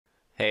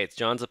Hey, it's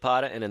John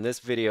Zapata, and in this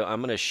video, I'm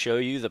going to show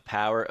you the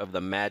power of the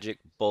magic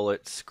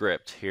bullet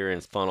script here in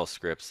funnel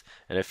scripts.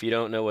 And if you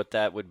don't know what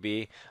that would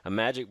be, a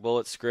magic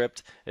bullet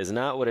script is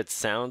not what it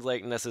sounds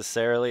like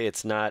necessarily.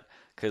 It's not,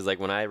 because like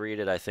when I read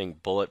it, I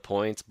think bullet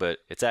points, but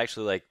it's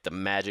actually like the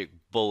magic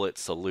bullet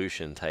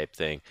solution type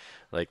thing,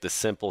 like the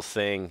simple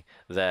thing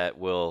that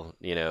will,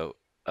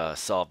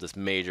 solve this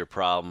major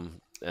problem,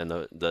 and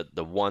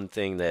the one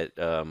thing that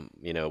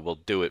will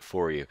do it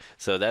for you.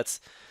 So that's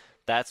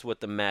what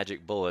the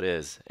magic bullet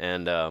is.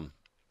 And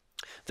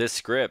this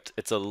script,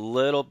 it's a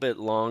little bit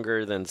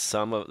longer than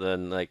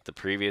than like the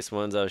previous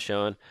ones I was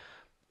showing,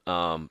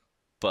 um,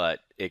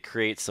 but it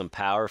creates some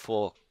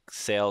powerful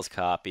sales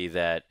copy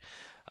that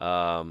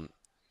um,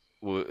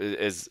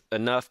 is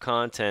enough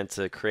content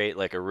to create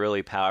like a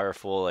really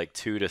powerful, like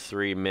 2 to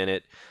 3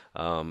 minute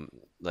um,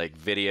 like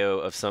video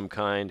of some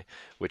kind,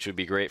 which would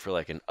be great for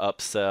like an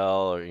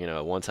upsell or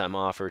a one-time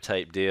offer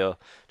type deal.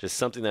 Just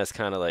something that's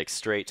kind of like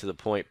straight to the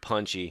point,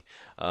 punchy,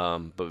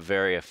 but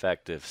very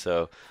effective.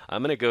 So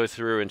I'm gonna go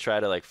through and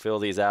try to like fill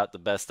these out the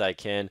best I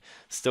can.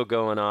 Still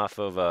going off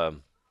of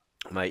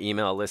my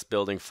email list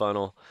building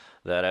funnel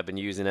that I've been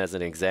using as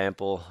an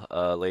example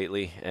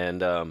lately,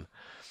 and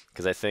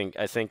because I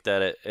think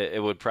that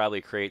it would probably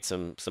create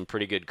some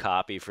pretty good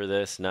copy for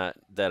this. Not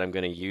that I'm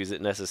going to use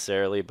it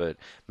necessarily, but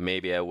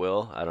maybe I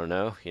will. I don't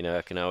know.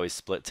 I can always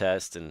split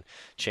test and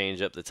change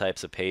up the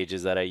types of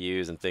pages that I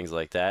use and things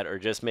like that, or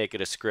just make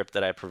it a script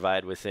that I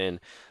provide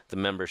within the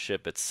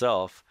membership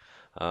itself.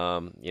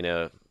 Um, you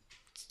know,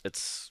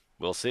 it's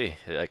we'll see.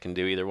 I can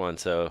do either one,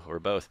 so or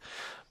both.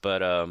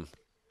 But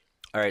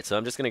all right, so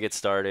I'm just gonna get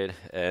started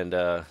and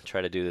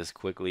try to do this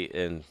quickly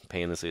and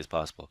painlessly as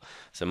possible.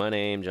 So my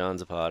name, John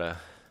Zapata.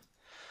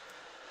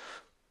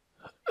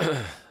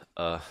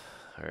 All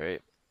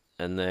right,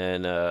 and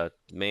then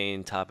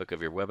main topic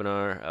of your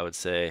webinar, I would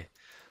say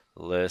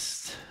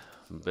list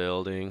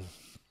building.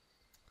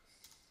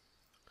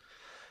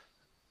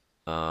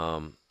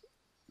 Um,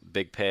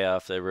 Big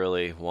payoff they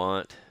really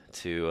want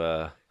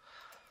to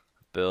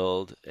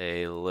build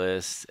a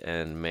list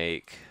and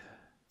make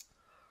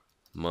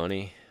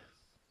money.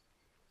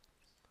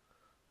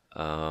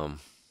 Um,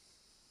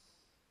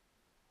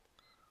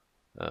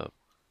 uh,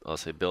 I'll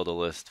say build a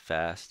list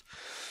fast.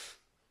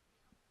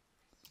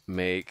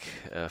 Make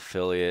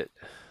affiliate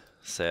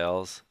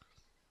sales.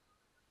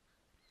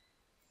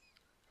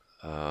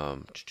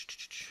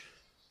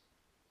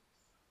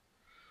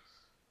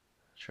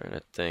 Trying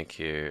to think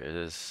here. It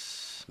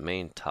is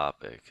main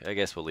topic. I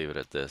guess we'll leave it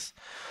at this.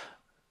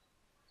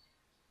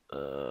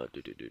 All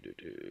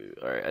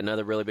right,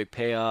 another really big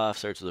payoff.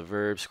 Starts with a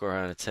verb. Score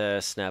on a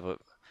test. Snap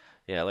up.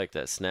 Yeah, I like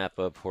that. Snap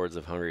up hordes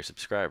of hungry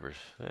subscribers.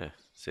 Yeah,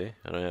 see,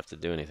 I don't have to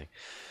do anything.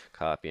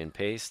 Copy and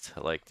paste.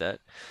 I like that.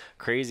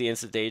 Crazy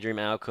instant daydream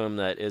outcome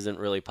that isn't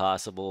really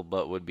possible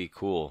but would be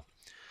cool.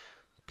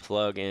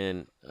 Plug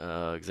in,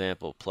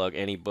 example, plug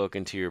any book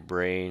into your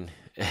brain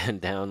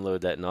and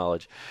download that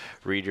knowledge.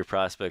 Read your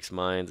prospects'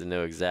 minds and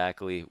know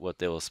exactly what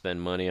they will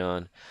spend money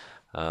on.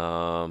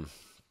 Um,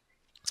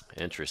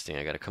 Interesting.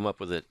 I got to come up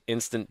with an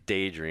instant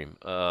daydream.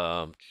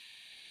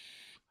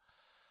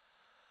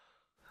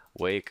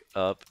 Wake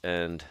up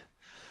and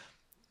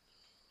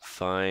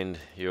find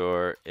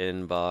your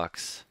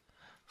inbox,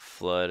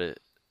 flood it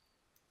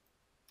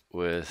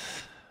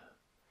with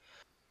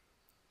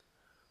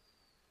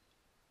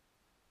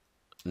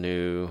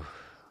new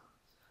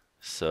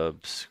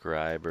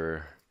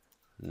subscriber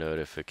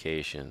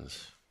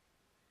notifications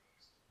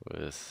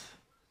with,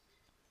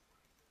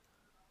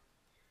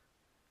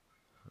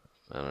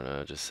 I don't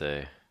know, just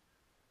say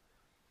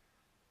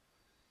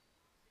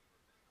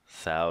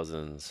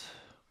thousands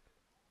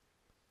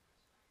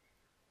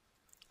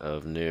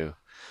of new.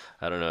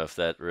 I don't know if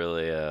that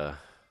really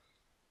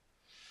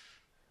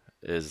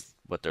is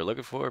what they're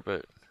looking for,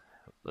 but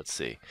let's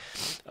see.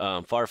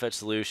 Far-fetched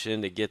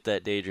solution to get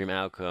that daydream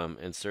outcome.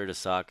 Insert a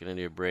socket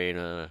into your brain,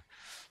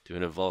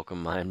 doing a Vulcan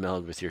mind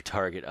meld with your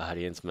target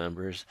audience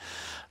members.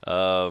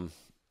 Um,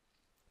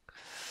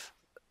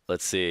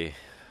 let's see.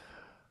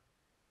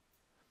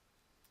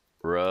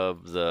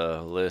 Rub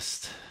the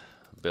list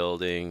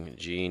building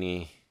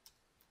genie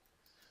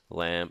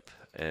lamp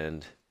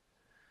and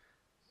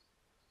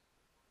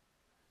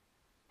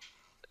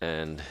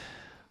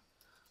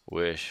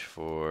wish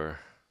for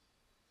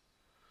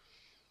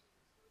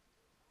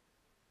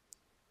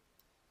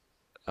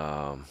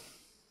um,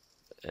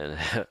 and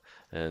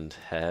and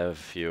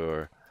have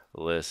your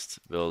list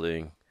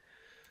building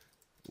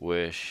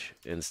wish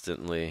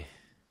instantly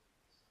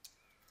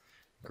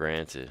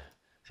granted.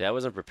 See, I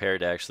wasn't prepared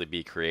to actually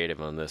be creative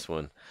on this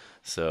one,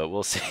 so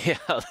we'll see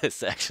how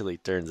this actually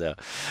turns out.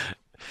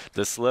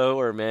 The slow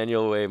or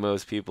manual way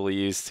most people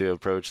use to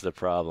approach the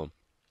problem.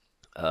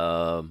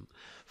 Um,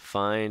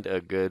 Find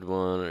a good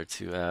 1 or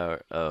 2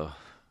 hour. Oh,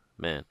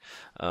 man.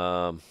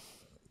 Um,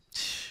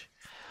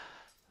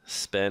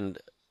 spend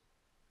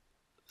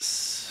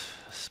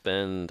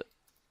spend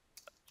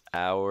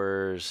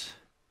hours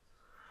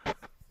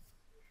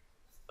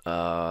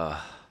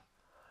uh,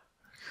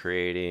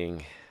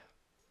 creating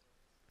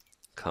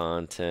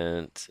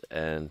content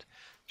and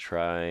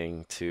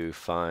trying to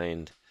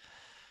find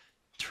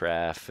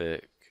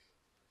traffic,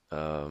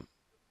 um,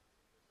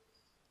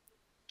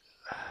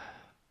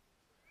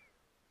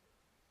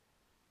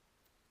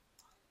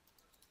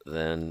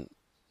 then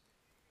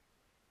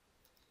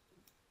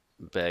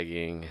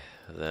begging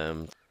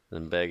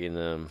begging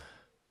them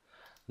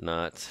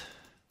not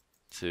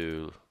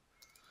to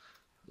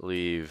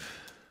leave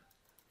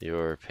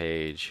your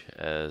page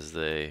as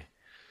they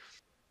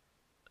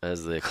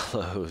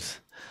close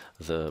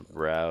the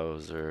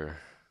browser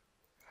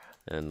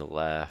and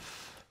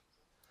laugh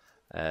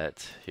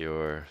at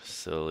your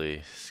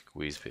silly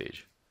squeeze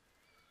page.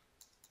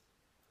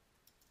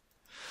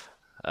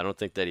 I don't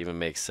think that even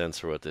makes sense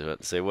for what they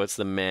say. What's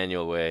the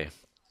manual way?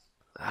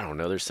 I don't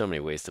know. There's so many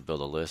ways to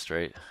build a list,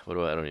 right? What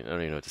do I don't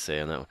even know what to say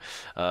on that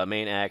one.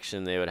 Main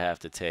action they would have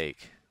to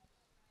take.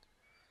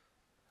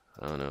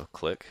 I don't know.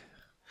 Click.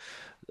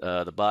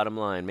 The bottom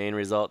line, main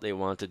result they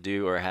want to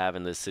do or have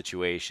in this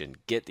situation.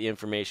 Get the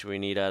information we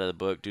need out of the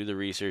book. Do the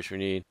research we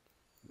need.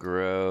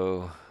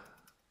 Grow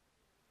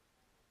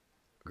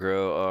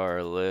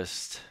our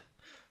list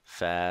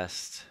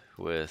fast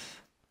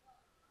with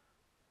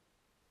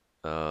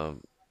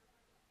um,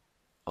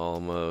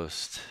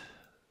 almost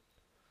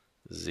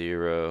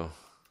zero.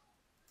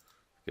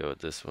 Go with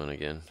this one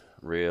again.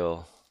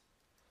 Real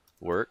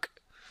work.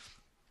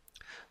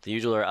 The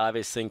usual or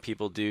obvious thing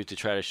people do to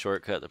try to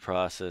shortcut the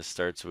process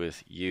starts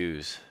with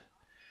use.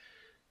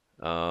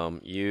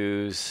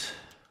 Use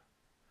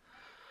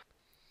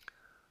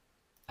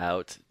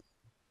outdated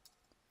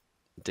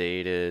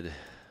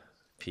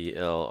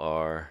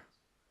PLR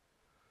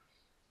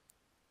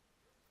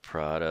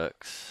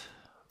products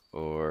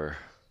or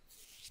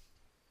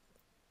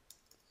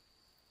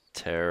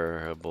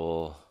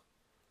terrible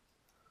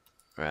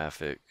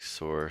graphic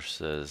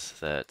sources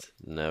that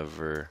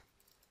never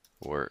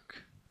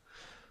work.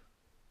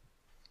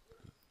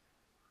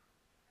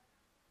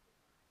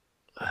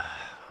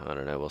 I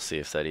don't know. We'll see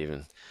if that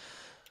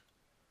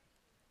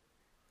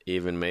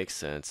even makes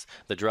sense.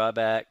 The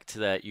drawback to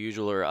that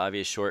usual or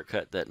obvious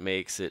shortcut that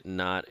makes it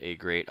not a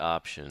great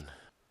option.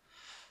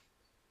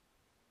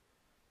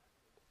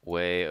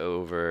 Way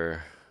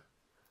over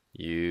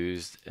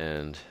used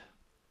and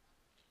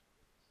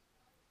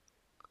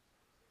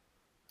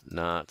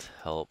not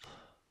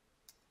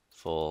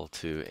helpful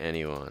to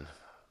anyone.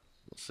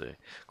 We'll see.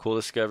 Cool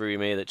discovery we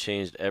made that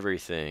changed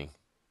everything.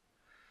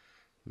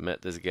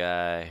 Met this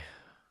guy.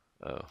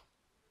 Oh.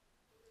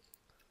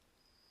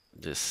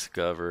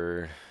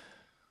 Discovered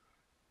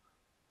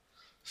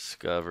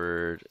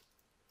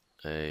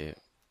a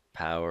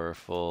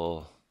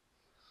powerful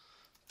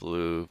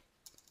blueprint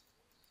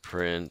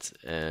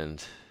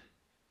and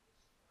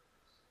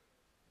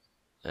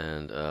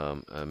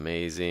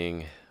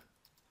amazing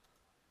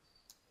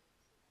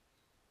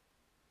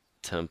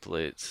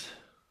templates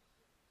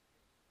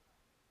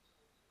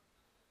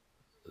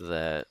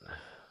that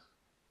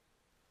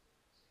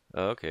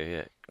oh, okay,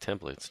 yeah,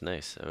 templates,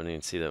 nice. I didn't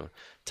even see that one.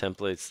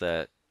 Templates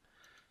that,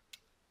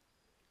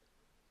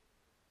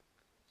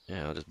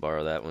 yeah, I'll just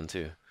borrow that one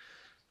too.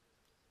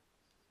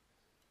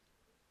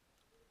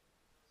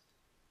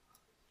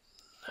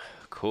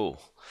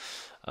 Cool.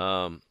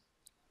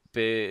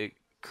 Big,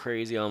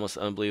 crazy, almost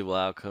unbelievable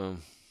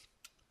outcome.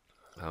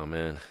 Oh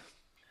man.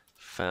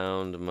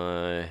 Found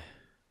my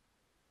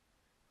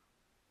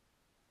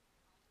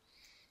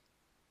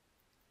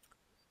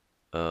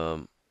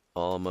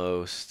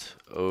almost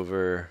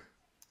over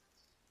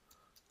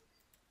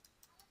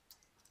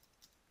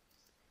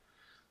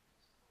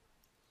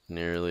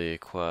nearly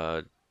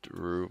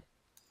quadruple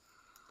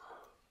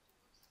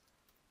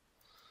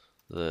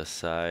the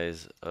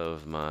size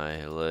of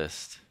my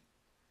list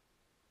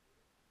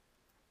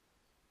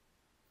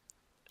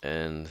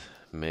and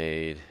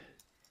made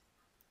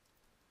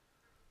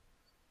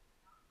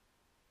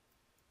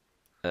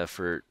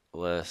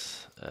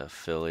effortless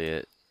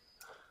affiliate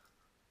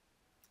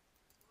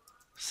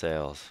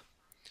sales.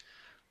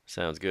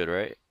 Sounds good,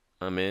 right?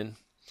 I'm in.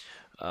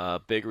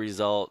 Big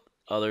result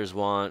others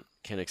want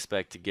can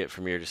expect to get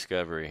from your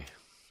discovery.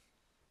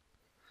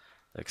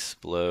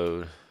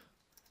 Explode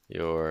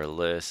your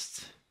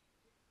list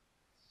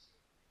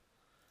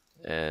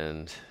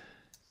and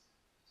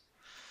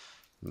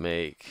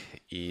make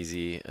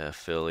easy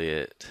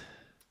affiliate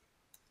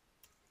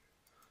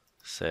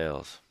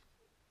sales.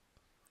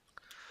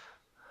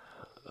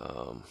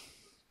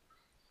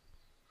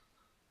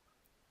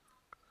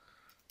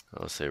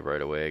 I'll say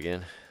right away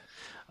again.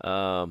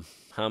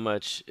 How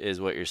much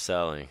is what you're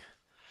selling?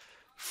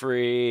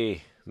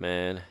 Free,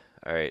 man.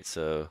 All right,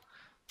 so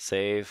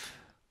save.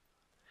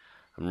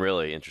 I'm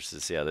really interested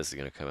to see how this is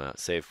going to come out.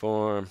 Save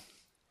form,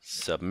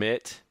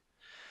 submit.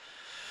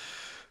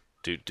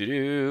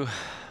 Do.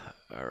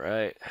 All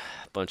right,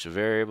 bunch of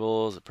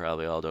variables that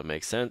probably all don't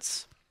make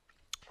sense.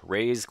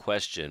 Raise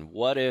question.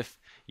 What if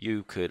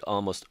you could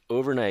almost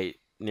overnight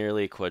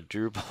nearly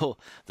quadruple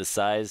the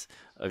size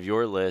of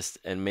your list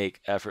and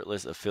make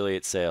effortless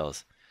affiliate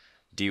sales?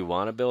 Do you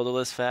want to build a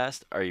list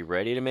fast? Are you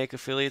ready to make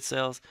affiliate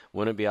sales?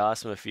 Wouldn't it be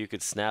awesome if you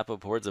could snap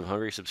up hordes of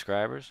hungry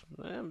subscribers?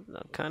 I'm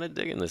kind of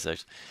digging this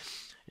actually.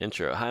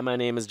 Intro. Hi, my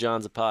name is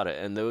John Zapata,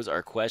 and those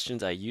are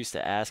questions I used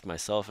to ask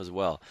myself as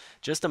well.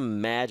 Just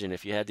imagine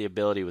if you had the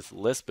ability with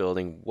list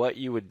building, what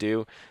you would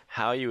do,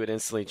 how you would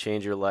instantly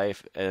change your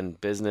life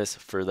and business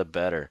for the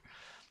better.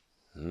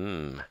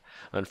 Hmm.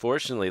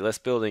 Unfortunately,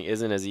 list building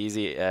isn't as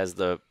easy as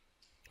the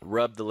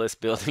rub the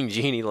list building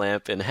genie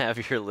lamp and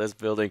have your list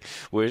building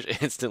wish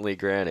instantly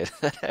granted.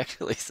 That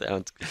actually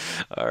sounds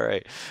all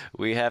right.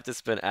 We have to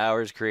spend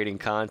hours creating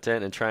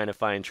content and trying to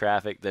find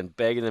traffic, then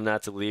begging them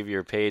not to leave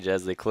your page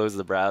as they close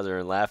the browser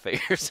and laugh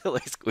at your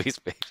silly squeeze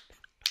page.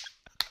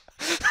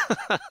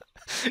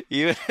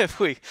 Even if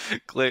we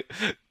click,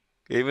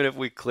 even if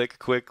we click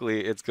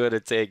quickly, it's going to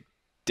take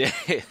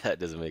days. That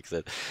doesn't make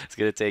sense. It's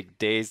going to take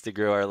days to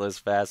grow our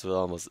list fast with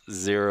almost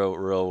zero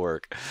real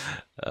work.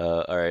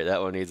 All right,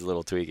 that one needs a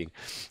little tweaking.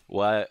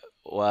 While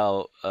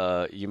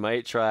you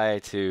might try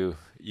to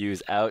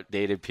use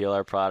outdated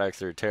PLR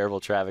products or terrible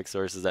traffic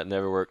sources that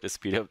never work to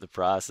speed up the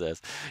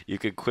process, you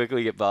could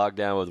quickly get bogged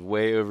down with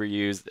way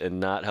overused and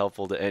not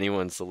helpful to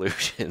anyone's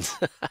solutions.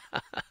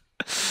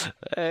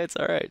 Hey, it's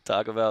all right.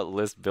 Talk about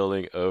list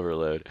building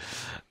overload.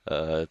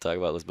 Talk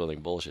about list building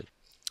bullshit.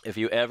 If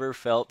you ever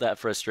felt that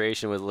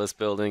frustration with list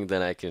building,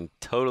 then I can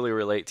totally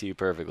relate to you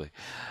perfectly.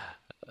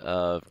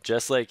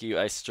 Just like you,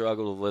 I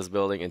struggled with list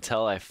building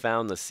until I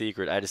found the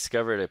secret. I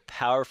discovered a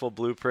powerful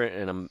blueprint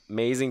and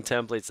amazing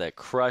templates that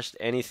crushed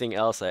anything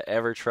else I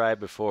ever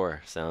tried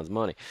before. Sounds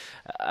money.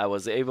 I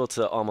was able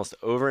to almost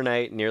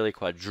overnight nearly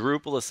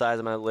quadruple the size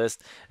of my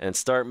list and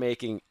start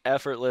making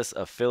effortless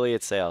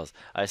affiliate sales.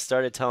 I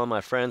started telling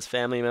my friends,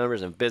 family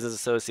members, and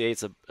business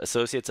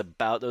associates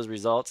about those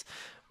results.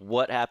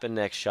 What happened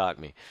next shocked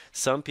me.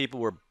 Some people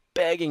were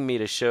begging me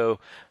to show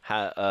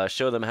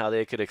them how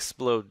they could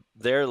explode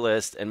their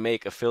list and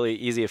make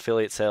easy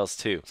affiliate sales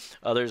too.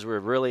 Others were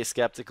really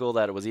skeptical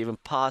that it was even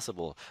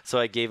possible, so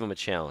I gave them a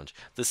challenge.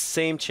 The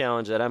same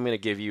challenge that I'm going to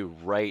give you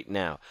right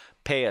now.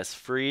 Pay us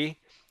free.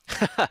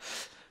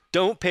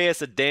 Don't pay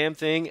us a damn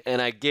thing, and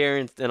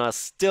I'll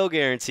still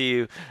guarantee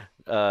you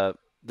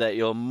that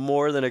you'll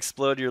more than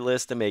explode your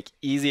list and make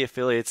easy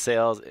affiliate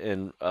sales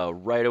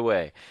right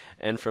away.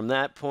 And from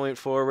that point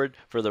forward,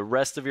 for the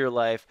rest of your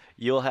life,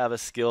 you'll have a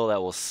skill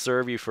that will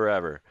serve you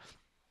forever.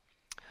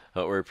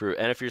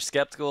 And if you're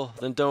skeptical,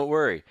 then don't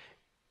worry.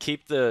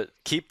 Keep the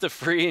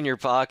free in your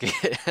pocket,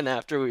 and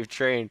after we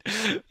trained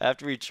you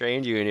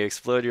and you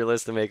explode your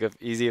list to make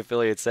easy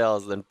affiliate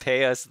sales, then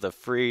pay us the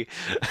free.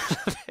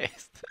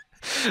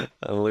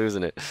 I'm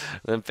losing it.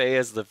 Then pay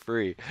us the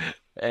free.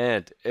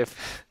 And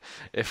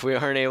if we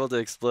aren't able to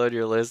explode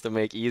your list and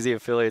make easy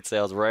affiliate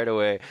sales right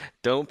away,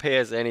 don't pay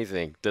us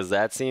anything. Does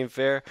that seem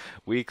fair?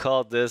 We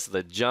called this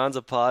the John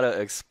Zapata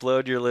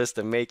Explode Your List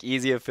and Make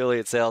Easy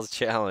Affiliate Sales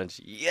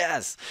Challenge.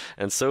 Yes!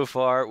 And so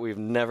far, we've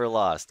never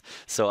lost.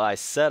 So I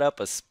set up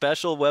a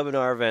special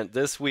webinar event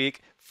this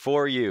week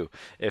for you.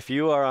 If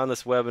you are on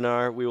this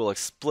webinar, we will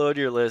explode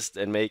your list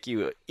and make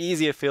you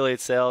easy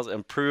affiliate sales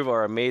and prove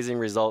our amazing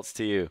results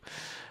to you.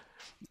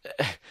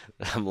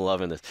 I'm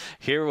loving this.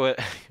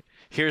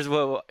 Here's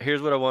what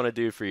I want to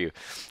do for you.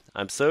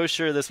 I'm so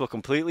sure this will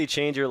completely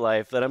change your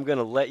life that I'm going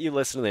to let you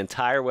listen to the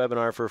entire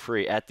webinar for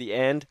free. At the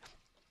end,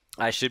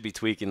 I should be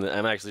tweaking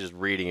I'm actually just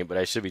reading it, but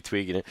I should be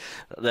tweaking it.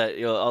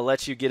 I'll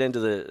let you get into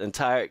the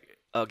entire.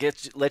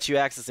 Let you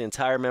access the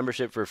entire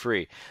membership for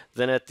free.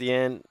 Then at the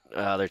end,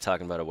 they're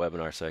talking about a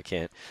webinar, so I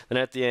can't. Then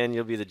at the end,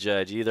 you'll be the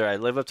judge. Either I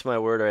live up to my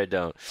word or I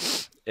don't.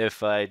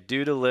 If I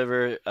do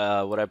deliver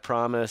what I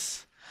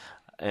promise,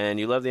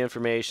 and you love the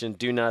information,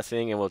 do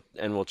nothing,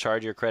 and we'll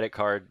charge your credit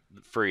card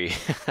free.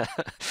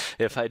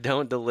 If I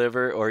don't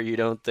deliver or you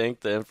don't think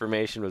the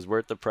information was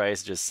worth the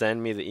price, just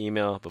send me the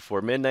email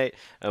before midnight,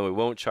 and we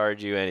won't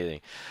charge you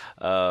anything.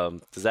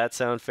 Does that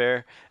sound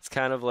fair? It's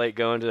kind of like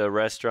going to a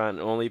restaurant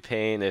and only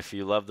paying if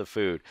you love the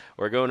food,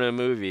 or going to a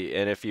movie,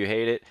 and if you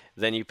hate it,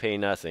 then you pay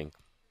nothing.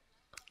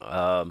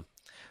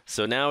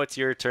 So now it's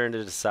your turn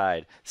to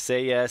decide.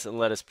 Say yes and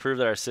let us prove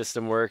that our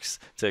system works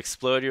to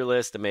explode your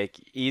list and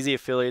make easy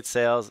affiliate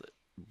sales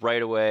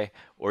right away,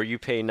 or you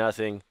pay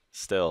nothing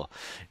still.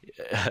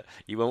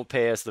 You won't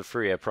pay us the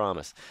free, I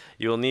promise.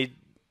 You will need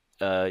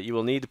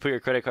to put your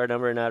credit card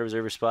number in how to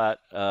reserve your spot,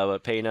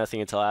 but pay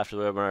nothing until after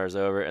the webinar is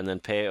over, and then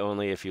pay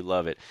only if you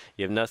love it.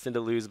 You have nothing to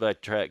lose by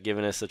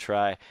giving us a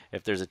try.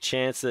 If there's a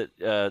chance that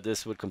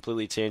this would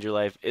completely change your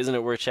life, isn't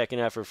it worth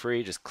checking out for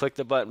free? Just click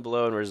the button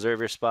below and reserve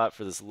your spot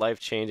for this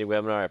life-changing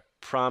webinar. I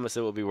promise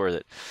it will be worth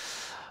it.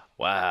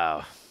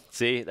 Wow.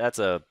 See, that's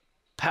a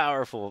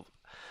powerful,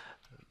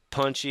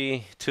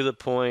 punchy, to the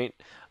point,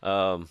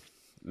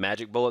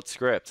 magic bullet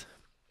script.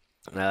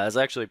 That's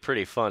actually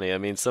pretty funny. I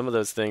mean, some of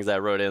those things I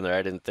wrote in there,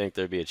 I didn't think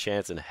there'd be a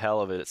chance in hell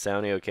of it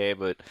sounding okay,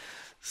 but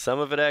some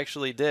of it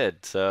actually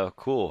did. So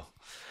cool.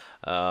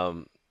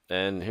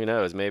 And who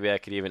knows, maybe I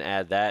could even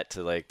add that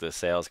to like the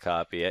sales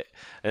copy.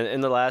 And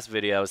in the last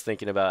video, I was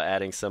thinking about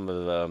adding some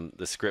of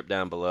the script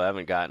down below. I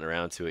haven't gotten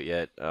around to it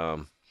yet.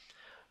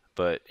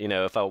 But, you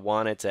know, if I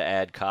wanted to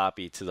add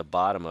copy to the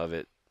bottom of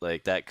it,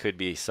 like that could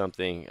be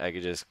something I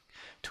could just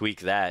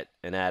tweak that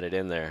and add it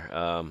in there,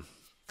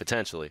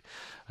 potentially.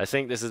 I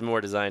think this is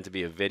more designed to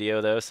be a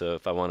video though, so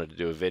if I wanted to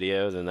do a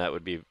video, then that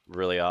would be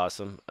really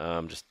awesome.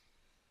 Just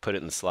put it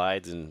in the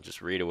slides and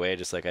just read away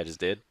just like I just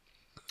did.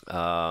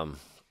 Um,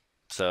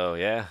 so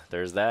yeah,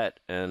 there's that.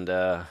 And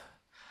I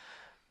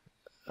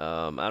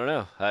don't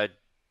know.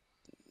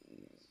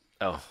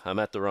 I'm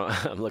at the wrong.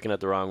 I'm looking at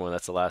the wrong one.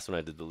 That's the last one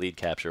I did, the lead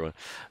capture one,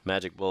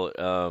 Magic Bullet.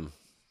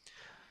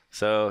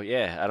 So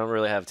yeah, I don't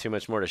really have too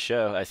much more to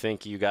show. I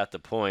think you got the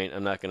point.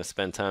 I'm not going to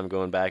spend time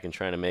going back and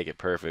trying to make it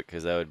perfect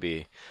because that would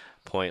be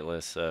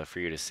pointless for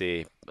you to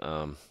see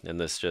in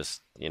this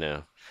just, you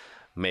know,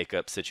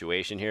 makeup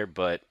situation here.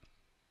 But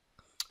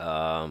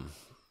um,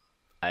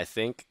 I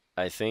think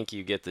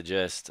you get the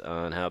gist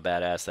on how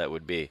badass that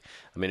would be.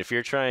 I mean, if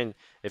you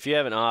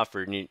have an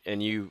offer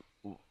and you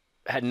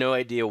had no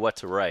idea what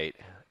to write,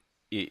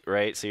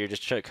 right? So you're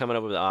just coming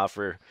up with an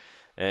offer,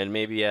 and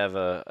maybe you have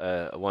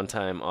a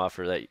one-time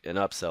offer that an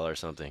upsell or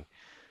something.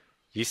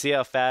 You see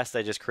how fast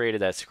I just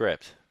created that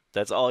script?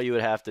 That's all you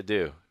would have to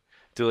do.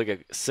 Do like a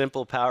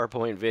simple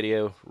PowerPoint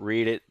video,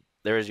 read it.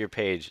 There's your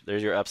page.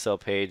 There's your upsell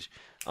page.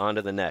 On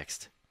to the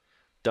next.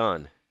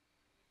 Done.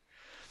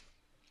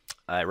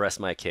 I rest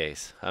my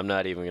case. I'm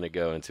not even going to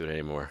go into it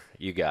anymore.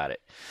 You got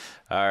it.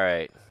 All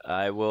right.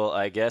 I will,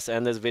 I guess,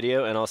 end this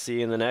video, and I'll see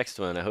you in the next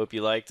one. I hope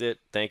you liked it.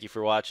 Thank you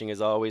for watching.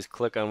 As always,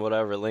 click on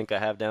whatever link I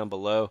have down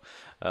below.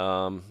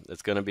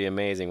 It's going to be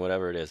amazing,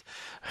 whatever it is.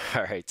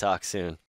 All right. Talk soon.